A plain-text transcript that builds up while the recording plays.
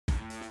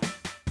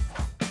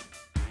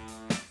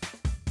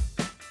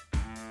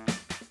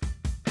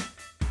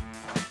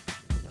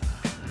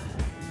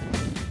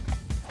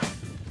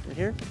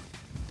here.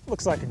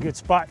 Looks like a good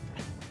spot.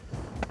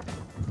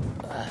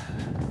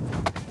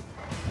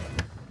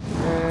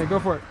 Go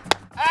for it.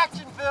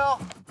 Action,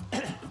 Phil!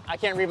 I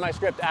can't read my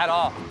script at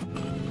all.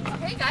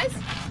 Hey guys.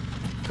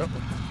 Oh,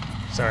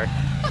 sorry,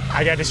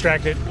 I got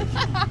distracted.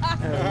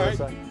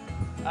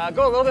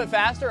 Go a little bit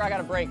faster. I got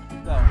a break.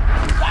 So.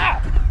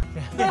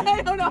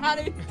 I don't know how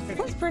to.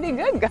 That's pretty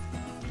good, guys.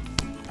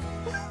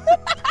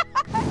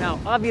 Now,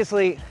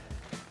 obviously,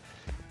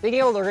 being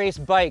able to race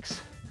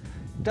bikes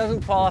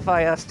doesn't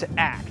qualify us to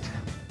act.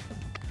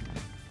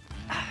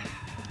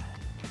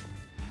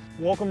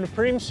 Welcome to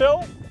Preem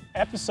Show,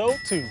 episode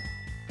 2.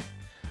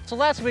 So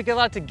last week, a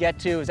lot to get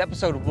to. It was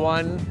episode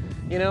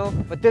 1, you know?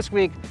 But this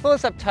week, a little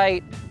less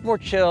uptight, more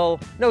chill,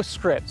 no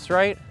scripts,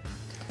 right?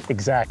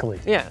 Exactly.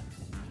 Yeah.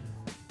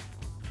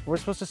 We're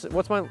supposed to say,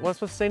 what's supposed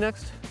to say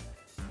next?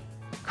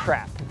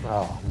 Crap.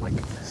 Oh my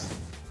goodness.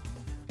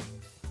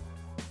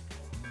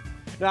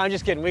 No, I'm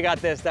just kidding. We got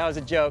this. That was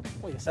a joke.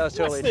 Wait, that was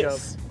totally a joke.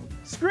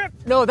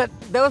 Script? No, that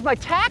was my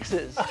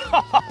taxes.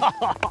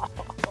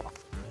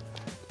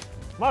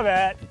 My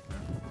bad.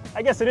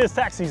 I guess it is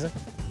tax season.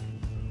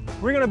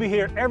 We're gonna be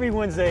here every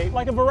Wednesday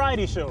like a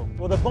variety show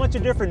with a bunch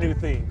of different new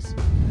things.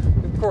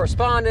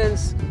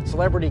 Correspondents,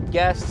 celebrity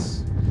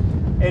guests.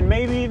 And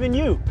maybe even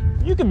you.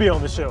 You could be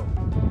on the show.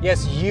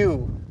 Yes,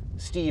 you,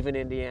 Steve in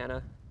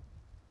Indiana.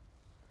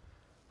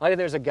 I think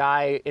there's a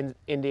guy in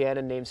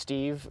Indiana named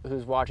Steve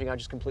who's watching. I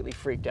just completely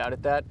freaked out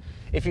at that.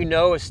 If you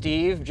know a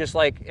Steve, just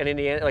like in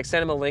Indiana, like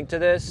send him a link to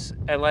this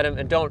and let him,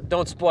 and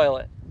don't spoil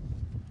it.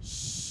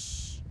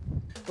 Shh.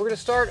 We're gonna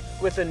start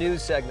with the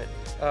news segment.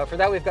 For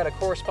that, we've got a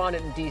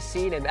correspondent in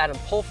DC named Adam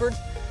Pulford.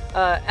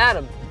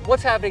 Adam,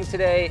 what's happening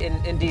today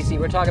in DC?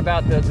 We're talking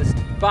about the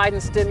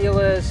Biden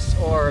stimulus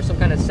or some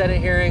kind of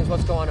Senate hearings.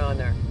 What's going on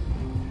there?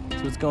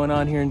 So what's going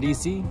on here in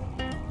DC?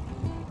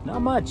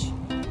 Not much.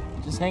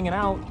 Just hanging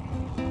out.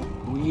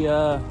 We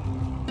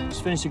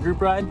just finished a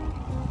group ride,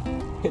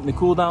 hitting the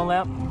cool down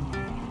lap,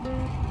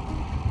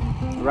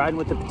 riding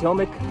with the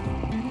Potomac,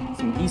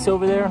 some geese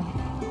over there.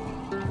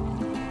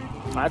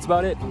 That's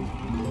about it.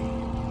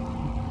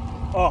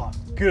 Oh,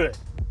 good.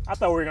 I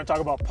thought we were gonna talk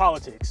about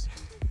politics.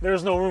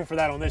 There's no room for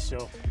that on this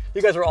show.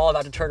 You guys were all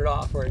about to turn it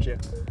off, weren't you?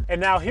 And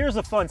now here's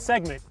a fun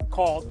segment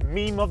called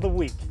Meme of the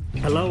Week.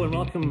 Hello and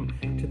welcome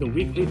to the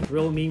weekly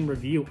Thrill Meme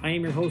Review. I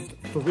am your host,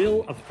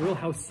 Thrill of Thrill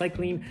House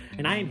Cycling,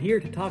 and I am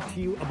here to talk to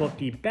you about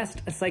the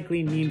best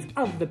cycling memes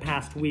of the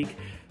past week.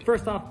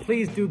 First off,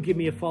 please do give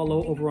me a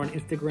follow over on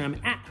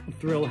Instagram at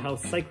Thrill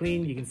House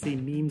Cycling. You can see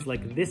memes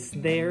like this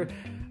there.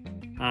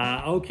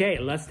 Okay,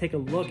 let's take a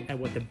look at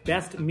what the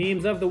best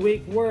memes of the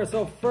week were.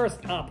 So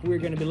first up, we're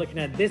going to be looking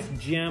at this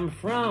gem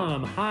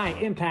from High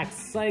Impact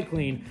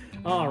Cycling.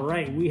 All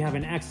right, we have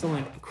an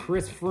excellent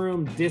Chris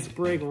Froome disc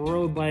brake,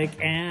 road bike,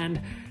 and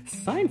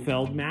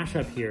Seinfeld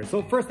mashup here.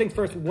 So first things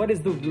first, what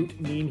is the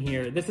root meme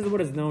here? This is what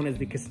is known as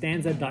the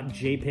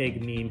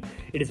Costanza.jpg meme.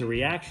 It is a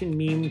reaction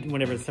meme.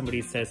 Whenever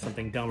somebody says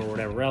something dumb or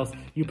whatever else,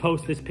 you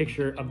post this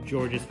picture of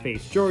George's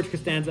face. George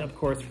Costanza, of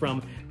course,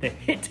 from the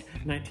hit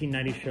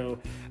 1990 show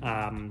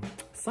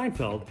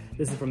Seinfeld.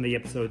 This is from the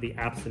episode The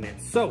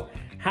Abstinence. So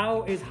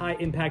how is High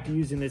Impact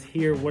using this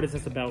here? What is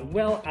this about?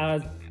 Well,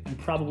 as you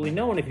probably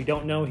know, and if you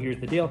don't know, here's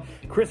the deal.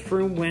 Chris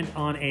Froome went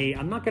on a,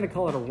 I'm not going to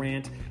call it a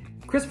rant,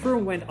 Chris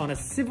Froome went on a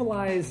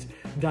civilized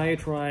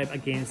diatribe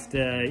against,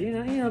 you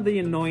know, the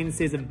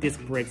annoyances of disc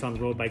brakes on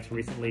road bikes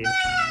recently.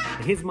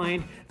 In his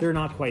mind, they're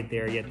not quite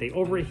there yet. They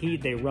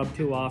overheat, they rub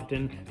too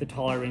often, the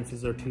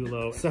tolerances are too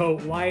low. So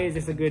why is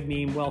this a good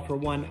meme? Well, for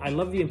one, I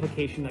love the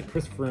implication that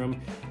Chris Froome,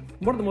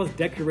 one of the most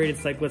decorated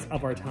cyclists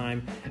of our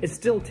time, is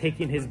still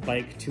taking his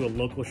bike to a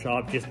local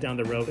shop just down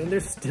the road, and they're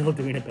still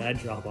doing a bad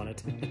job on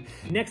it.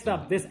 Next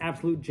up, this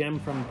absolute gem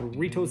from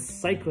Burrito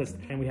Cyclist,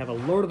 and we have a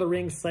Lord of the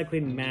Rings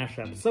cycling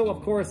mashup. So,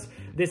 of course,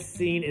 this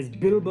scene is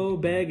Bilbo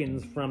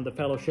Baggins from the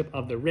Fellowship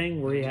of the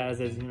Ring, where he has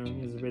his, you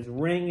know, his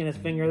ring in his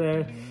finger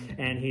there,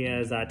 and he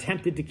is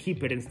tempted to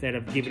keep it instead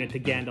of giving it to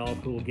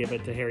Gandalf, who will give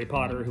it to Harry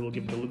Potter, who will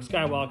give it to Luke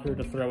Skywalker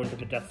to throw into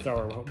the Death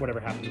Star, or whatever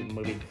happens in the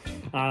movie.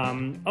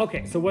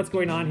 Okay, so what's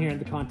going on here in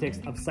the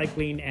context of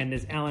cycling and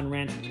this Allen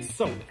wrench?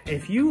 So,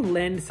 if you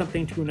lend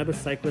something to another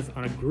cyclist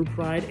on a group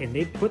ride and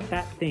they put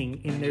that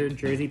thing in their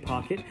jersey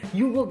pocket,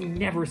 you will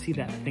never see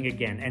that thing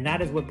again. And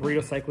that is what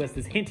Burrito Cyclist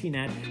is hinting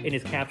at in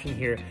his caption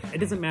here. It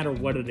doesn't matter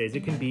what it is.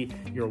 It can be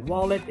your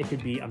wallet, it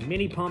could be a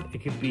mini pump,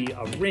 it could be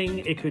a ring,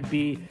 it could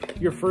be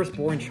your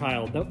firstborn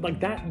child. Like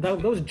that,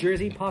 those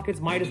jersey pockets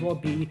might as well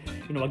be,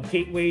 you know, a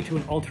gateway to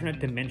an alternate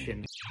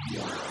dimension.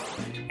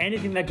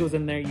 Anything that goes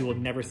in there, you will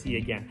never see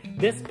again.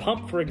 This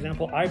pump, for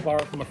example, I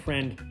borrowed from a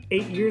friend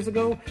 8 years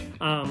ago.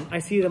 I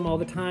see them all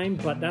the time,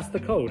 but that's the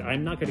code.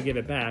 I'm not gonna give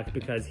it back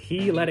because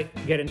he let it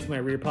get into my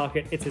rear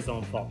pocket. It's his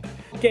own fault.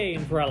 Okay,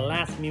 and for our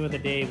last meme of the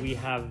day, we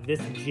have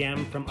this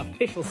gem from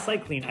Official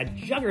Cycling, a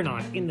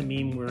juggernaut in the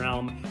meme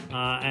realm.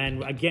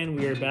 And again,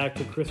 we are back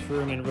to Chris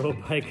Froome and road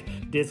bike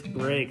disc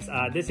brakes.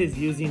 This is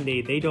using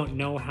the They Don't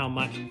Know How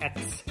Much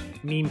X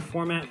meme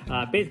format.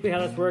 Basically how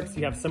this works,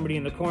 you have somebody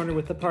in the corner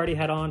with the party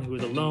hat on who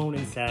is alone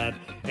and sad,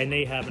 and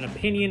they have an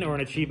opinion or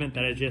an achievement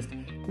that is just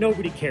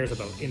nobody cares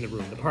about in the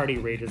room. The party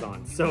rages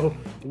on. So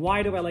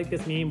why do I like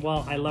this meme?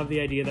 Well, I love the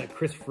idea that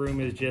Chris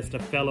Froome is just a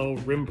fellow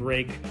rim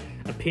break,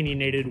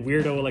 opinionated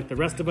weirdo like the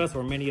rest of us,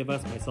 or many of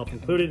us, myself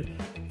included.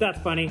 That's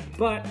funny,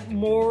 but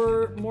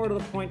more to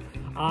the point,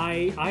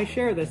 I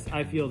share this,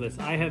 I feel this.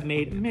 I have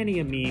made many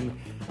a meme,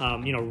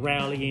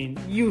 rallying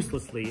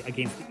uselessly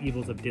against the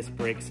evils of disc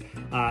brakes.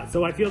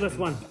 So I feel this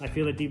one. I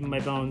feel it deep in my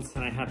bones,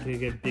 and I have to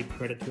give big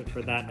credit to it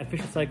for that.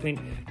 Official Cycling,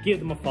 give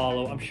them a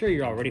follow. I'm sure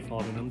you're already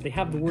following them. They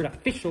have the word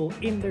official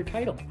in their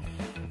title.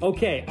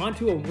 Okay, on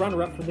to a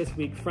runner-up for this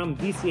week from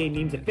DCA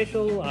Memes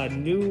Official, a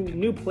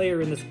new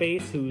player in the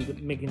space who's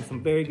making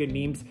some very good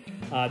memes.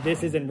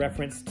 This is in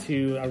reference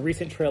to a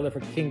recent trailer for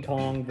King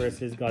Kong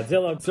versus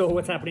Godzilla. So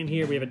what's happening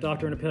here? We have a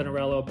doctor and a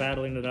Pinarello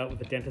battling it out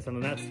with a dentist on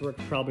the network,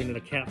 probably in a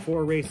Cat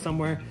 4 race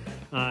somewhere.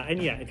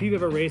 And yeah, if you've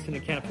ever raced in a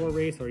Cat 4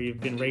 race or you've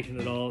been racing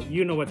at all,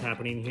 you know what's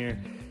happening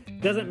here.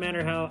 Doesn't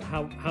matter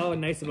how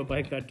nice of a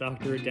bike that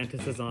doctor or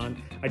dentist is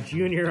on, a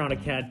junior on a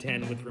CAD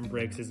 10 with rim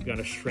brakes is going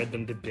to shred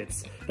them to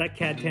bits. That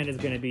CAD 10 is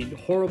going to be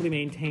horribly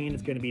maintained,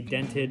 it's going to be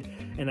dented,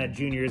 and that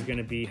junior is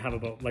going to have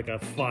about like a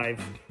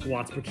 5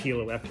 watts per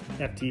kilo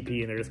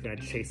FTP, and they're just going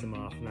to chase them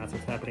off, and that's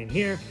what's happening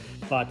here.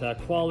 But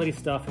quality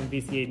stuff from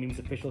VCA Memes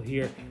Official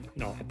here.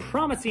 A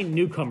promising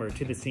newcomer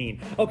to the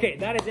scene. Okay,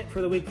 that is it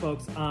for the week,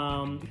 folks.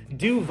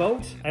 Do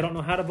vote. I don't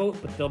know how to vote,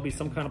 but there'll be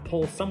some kind of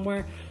poll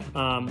somewhere.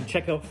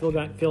 Check out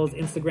Phil's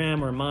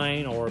Instagram or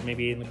mine, or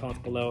maybe in the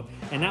comments below.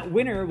 And that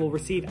winner will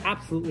receive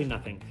absolutely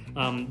nothing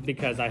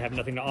because I have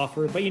nothing to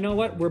offer. But you know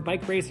what? We're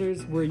bike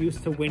racers. We're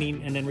used to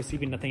winning and then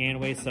receiving nothing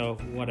anyway, so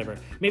whatever.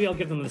 Maybe I'll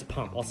give them this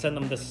pump. I'll send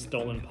them this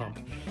stolen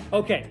pump.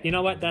 Okay, you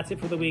know what? That's it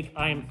for the week.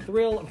 I am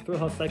Thrill of Thrill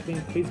House Cycling.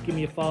 Please give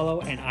me a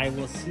follow, and I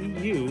will see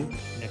you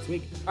next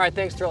week. All right,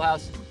 thanks, Thrill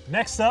House.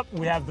 Next up,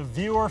 we have the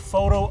viewer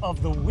photo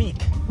of the week.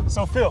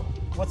 So Phil,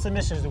 what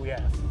submissions do we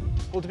have?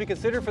 Well, to be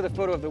considered for the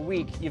photo of the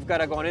week, you've got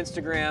to go on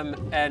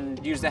Instagram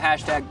and use the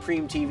hashtag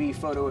Preem TV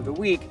photo of the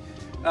week.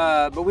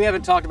 But we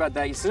haven't talked about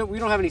that. We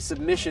don't have any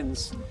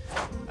submissions.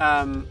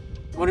 Want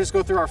to just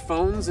go through our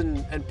phones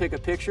and pick a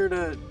picture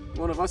to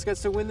one of us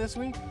gets to win this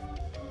week?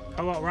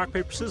 How about rock,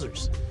 paper,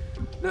 scissors?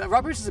 No,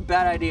 rock, paper, scissors is a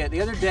bad idea.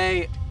 The other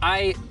day,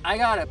 I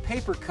got a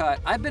paper cut.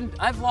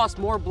 I've lost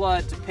more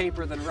blood to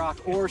paper than rock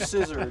or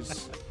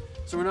scissors.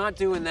 So we're not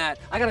doing that.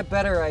 I got a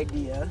better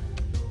idea.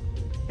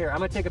 Here, I'm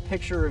gonna take a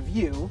picture of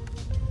you.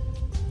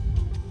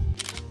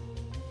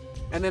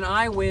 And then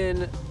I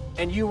win,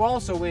 and you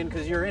also win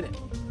because you're in it.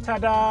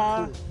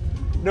 Ta-da!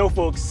 No,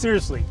 folks,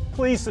 seriously,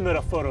 please submit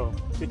a photo,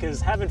 because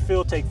having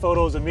Phil take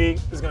photos of me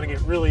is gonna get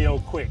really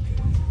old quick.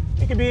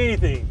 It could be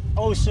anything,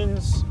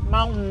 oceans,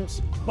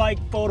 mountains, bike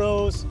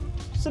photos,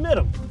 submit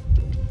them.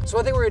 So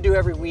what I think we're gonna do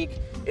every week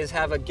is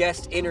have a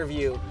guest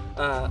interview,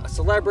 a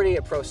celebrity,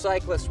 a pro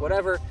cyclist,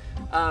 whatever.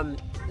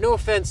 No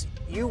offense,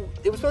 it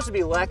was supposed to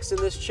be Lex in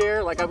this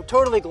chair. Like, I'm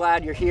totally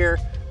glad you're here.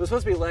 It was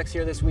supposed to be Lex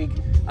here this week,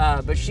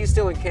 but she's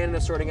still in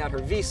Canada sorting out her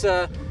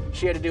visa.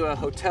 She had to do a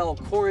hotel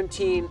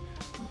quarantine.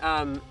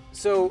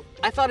 So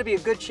I thought it'd be a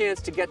good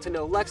chance to get to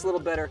know Lex a little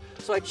better.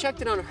 So I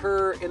checked in on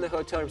her in the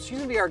hotel room. So she's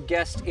gonna be our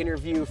guest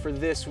interview for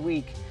this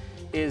week,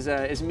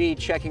 is me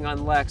checking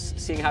on Lex,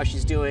 seeing how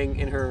she's doing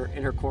in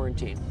her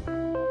quarantine.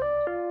 All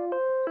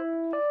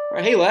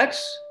right, hey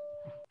Lex.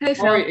 Hey, Phil.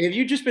 Sorry, have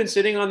you just been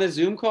sitting on the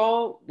Zoom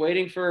call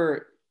waiting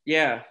for,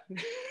 yeah, you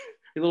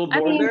a little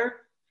bored there?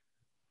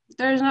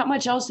 There's not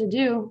much else to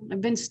do. I've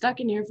been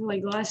stuck in here for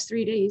like the last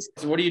 3 days.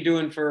 So what are you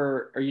doing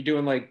are you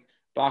doing like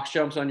box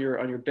jumps on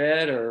your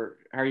bed, or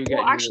how are you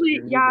getting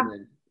your yeah.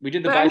 movement in? We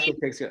did the But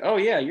bicycle kicks. Oh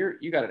yeah,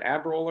 you got an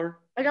ab roller.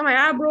 I got my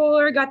ab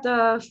roller, I got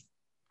a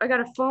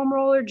foam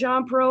roller,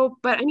 jump rope,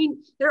 but I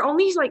mean, there are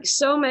only like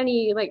so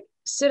many like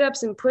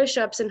sit-ups and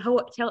push-ups and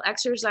hotel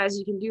exercise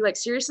you can do. Like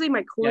seriously,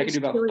 my core I can do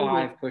about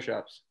 5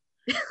 push-ups.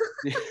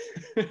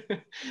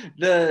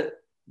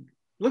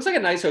 Looks like a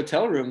nice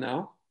hotel room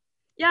though.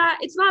 Yeah,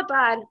 it's not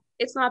bad.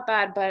 It's not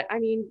bad, but I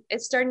mean,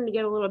 it's starting to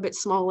get a little bit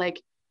small. Like,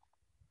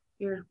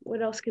 here,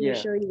 what else can I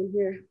show you in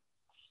here?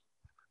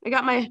 I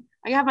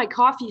have my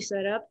coffee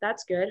set up.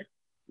 That's good.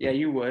 Yeah,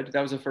 you would.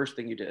 That was the first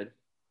thing you did.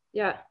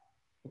 Yeah.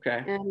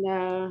 Okay.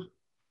 And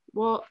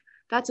well,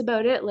 that's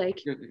about it.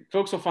 Like,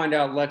 folks will find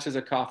out Lex is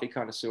a coffee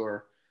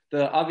connoisseur.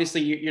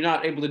 Obviously you're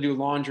not able to do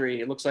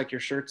laundry. It looks like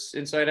your shirt's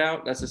inside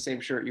out. That's the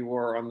same shirt you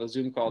wore on the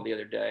Zoom call the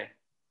other day.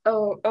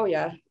 Oh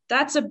yeah.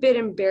 That's a bit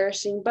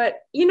embarrassing, but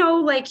you know,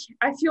 like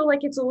I feel like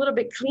it's a little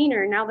bit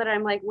cleaner now that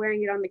I'm like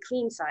wearing it on the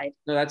clean side.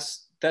 No,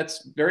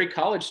 that's very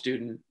college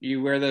student. If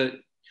you wear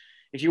the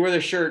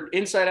shirt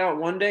inside out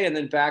one day and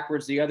then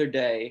backwards the other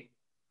day,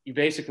 you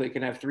basically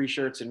can have 3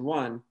 shirts in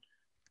one.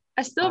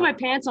 I still have my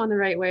pants on the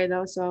right way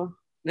though, so.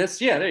 That's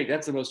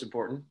the most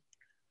important.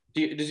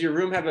 Does your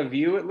room have a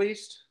view at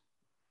least?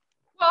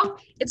 Well,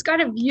 it's got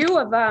a view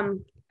of a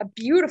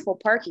beautiful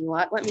parking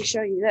lot. Let me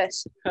show you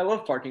this. I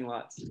love parking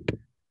lots.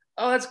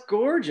 Oh, that's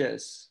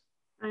gorgeous.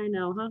 I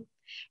know, huh?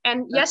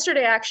 And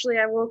yesterday, actually,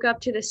 I woke up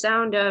to the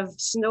sound of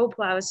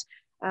snowplows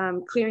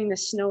clearing the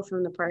snow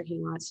from the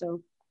parking lot.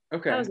 So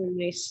that was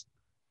nice.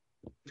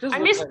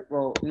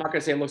 Well, I'm not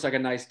gonna say it looks like a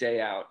nice day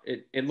out.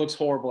 It looks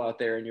horrible out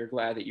there, and you're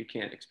glad that you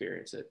can't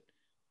experience it.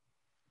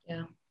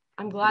 Yeah,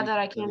 I'm glad that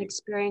I can't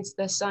experience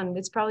the sun.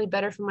 It's probably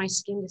better for my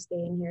skin to stay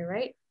in here,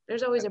 right?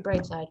 There's always a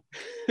bright side.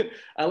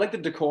 I like the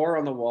decor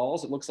on the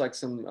walls. It looks like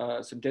some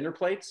dinner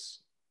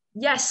plates.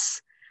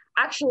 Yes,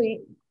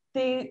 actually,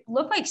 they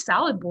look like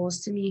salad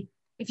bowls to me.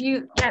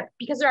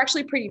 Because they're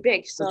actually pretty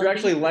big. So they're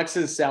actually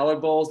Lex's salad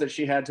bowls that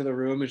she had to the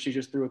room and she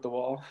just threw at the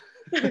wall.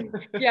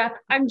 Yeah,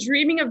 I'm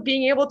dreaming of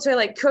being able to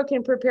like cook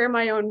and prepare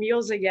my own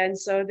meals again.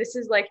 So this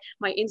is like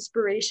my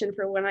inspiration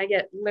for when I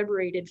get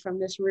liberated from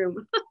this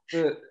room.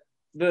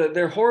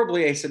 They're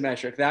horribly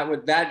asymmetric.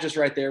 That just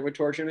right there would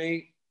torture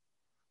me.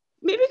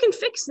 Maybe you can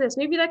fix this.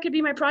 Maybe that could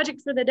be my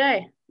project for the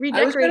day.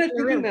 I was kind of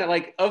thinking that,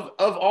 like, of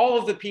all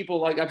of the people,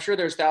 like, I'm sure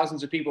there's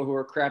thousands of people who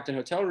are cramped in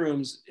hotel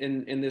rooms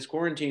in this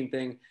quarantine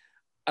thing.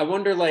 I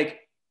wonder,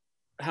 like,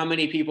 how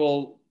many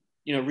people,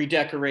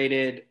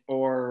 redecorated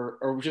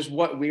or just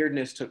what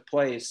weirdness took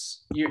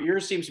place.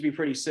 Yours seems to be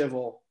pretty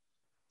civil.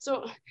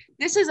 So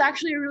this is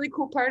actually a really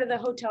cool part of the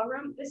hotel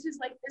room. This is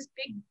like this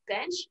big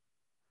bench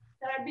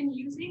that I've been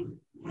using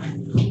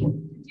to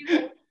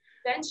do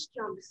bench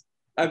jumps.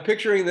 I'm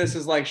picturing this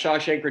as like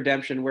Shawshank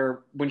Redemption,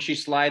 where when she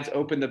slides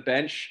open the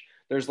bench,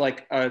 there's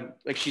like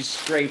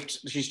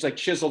she's like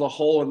chiseled a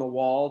hole in the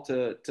wall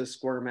to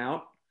squirm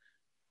out.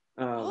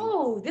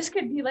 This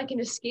could be like an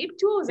escape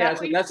tool.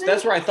 That's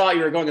where I thought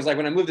you were going. Is like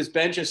when I move this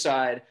bench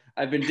aside,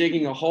 I've been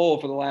digging a hole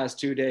for the last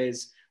 2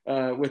 days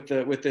with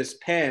this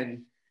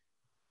pen,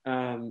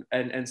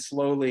 and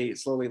slowly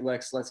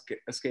Lex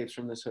escapes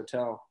from this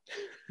hotel.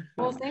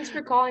 Well, thanks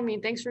for calling me.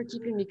 Thanks for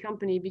keeping me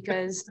company,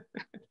 because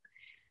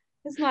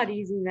it's not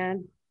easy,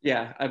 man.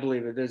 Yeah, I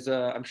believe it. There's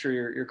I'm sure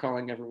you're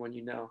calling everyone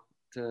you know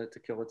to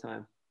kill the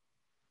time.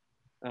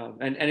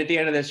 And at the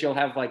end of this, you'll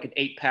have like an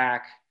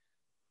 8-pack.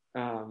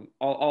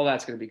 All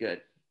that's going to be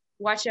good.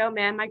 Watch out,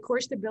 man. My core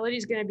stability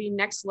is going to be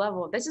next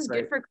level. This is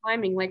good for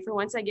climbing. Like for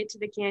once I get to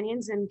the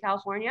canyons in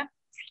California.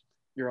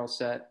 You're all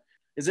set.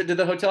 Did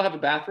the hotel have a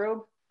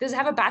bathrobe? Does it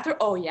have a bathrobe?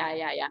 Oh,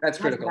 yeah. That's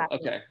critical.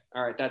 Okay.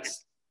 All right.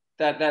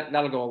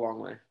 That'll go a long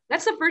way.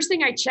 That's the first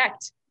thing I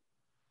checked.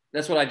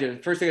 That's what I do.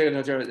 First thing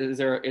I go to is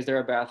there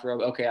a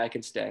bathrobe? Okay, I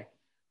can stay.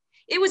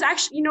 It was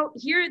actually,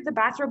 here the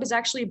bathrobe is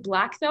actually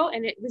black though,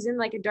 and it was in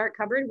like a dark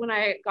cupboard when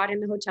I got in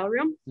the hotel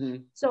room.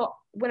 Mm-hmm. So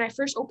when I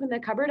first opened the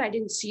cupboard, I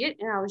didn't see it,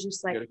 and I was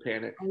just like,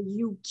 "Are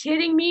you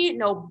kidding me?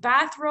 No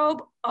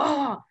bathrobe!"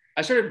 Oh.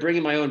 I started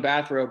bringing my own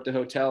bathrobe to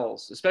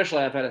hotels,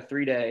 especially I've had a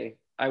 3-day.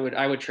 I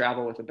would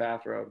travel with a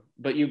bathrobe,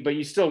 but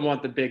you still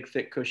want the big,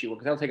 thick, cushy one,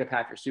 because that'll take up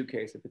half your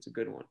suitcase if it's a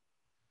good one.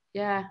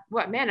 Yeah,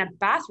 a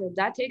bathrobe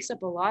that takes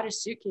up a lot of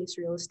suitcase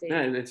real estate.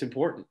 Yeah, it's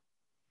important.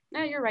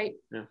 No, you're right.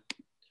 Yeah.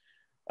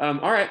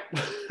 All right.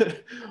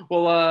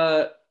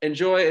 Well,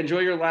 enjoy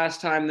your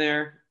last time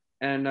there,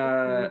 and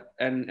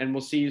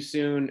we'll see you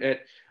soon.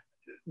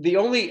 The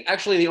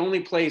only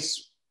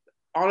place,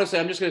 honestly,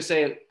 I'm just gonna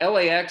say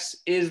LAX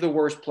is the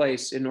worst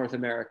place in North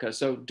America.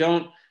 So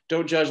don't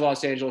judge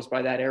Los Angeles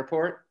by that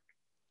airport.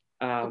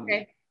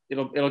 Okay.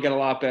 It'll get a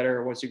lot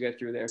better once you get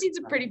through there. I've seen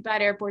some pretty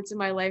bad airports in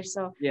my life,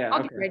 so yeah,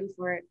 I'll be ready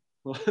for it.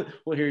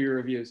 We'll hear your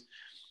reviews.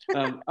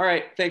 All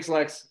right. Thanks,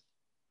 Lex.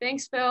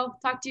 Thanks, Phil.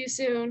 Talk to you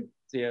soon.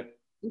 See ya.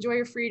 Enjoy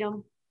your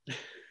freedom.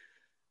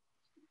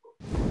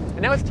 And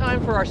now it's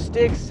time for our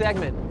Stig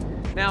segment.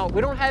 Now, we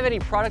don't have any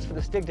products for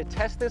the Stig to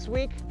test this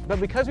week,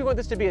 but because we want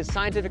this to be as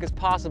scientific as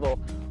possible,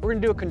 we're gonna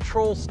do a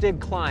control Stig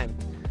climb.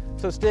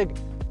 So Stig,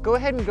 go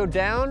ahead and go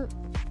down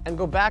and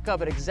go back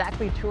up at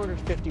exactly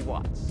 250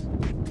 watts.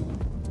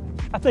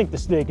 I think the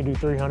Stig can do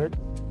 300.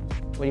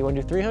 What, you want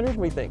to do 300?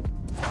 What do you think?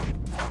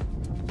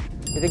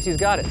 He thinks he's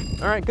got it.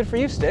 All right, good for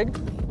you, Stig.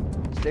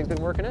 Stig's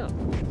been working out.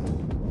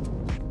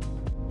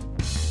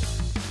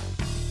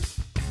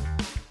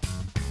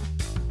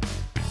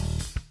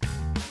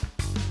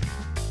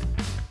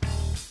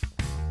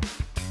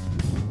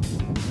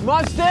 Come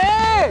on, Stig!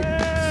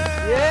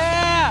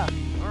 Yeah!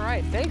 All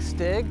right, thanks,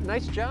 Stig.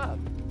 Nice job.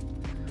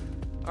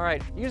 All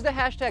right, use the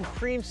hashtag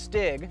Preem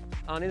Stig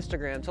on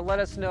Instagram to let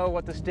us know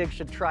what the Stig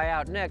should try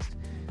out next.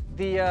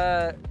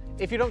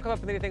 If you don't come up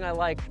with anything I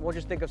like, we'll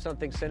just think of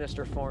something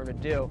sinister for him to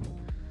do.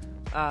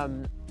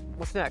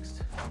 What's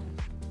next?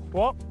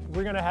 Well,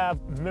 we're gonna have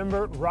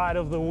Member Ride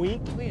of the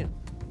Week.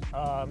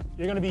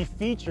 You're gonna be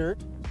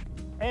featured,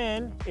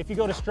 and if you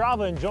go to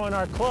Strava and join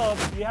our club,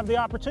 you have the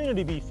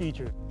opportunity to be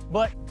featured.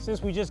 But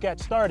since we just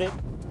got started,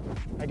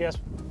 I guess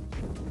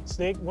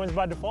Stig wins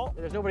by default.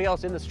 There's nobody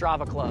else in the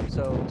Strava club,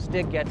 so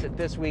Stig gets it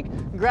this week.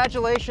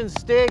 Congratulations,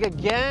 Stig,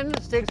 again.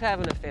 Stig's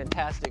having a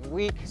fantastic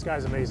week. This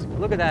guy's amazing.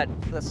 Look at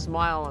the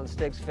smile on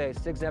Stig's face.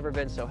 Stig's never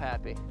been so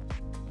happy.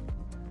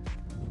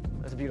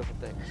 That's a beautiful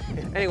thing.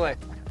 Anyway,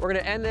 we're gonna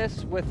end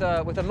this with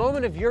a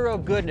moment of Euro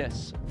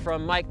goodness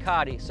from Mike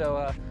Cotty.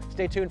 So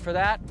stay tuned for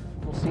that.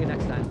 We'll see you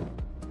next time.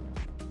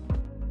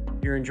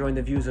 You're enjoying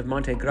the views of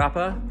Monte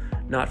Grappa,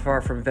 not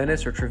far from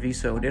Venice or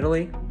Treviso in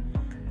Italy.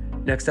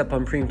 Next up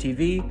on Preem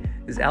TV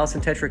is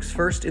Allison Tetrick's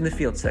First in the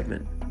Field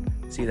segment.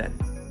 See you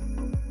then.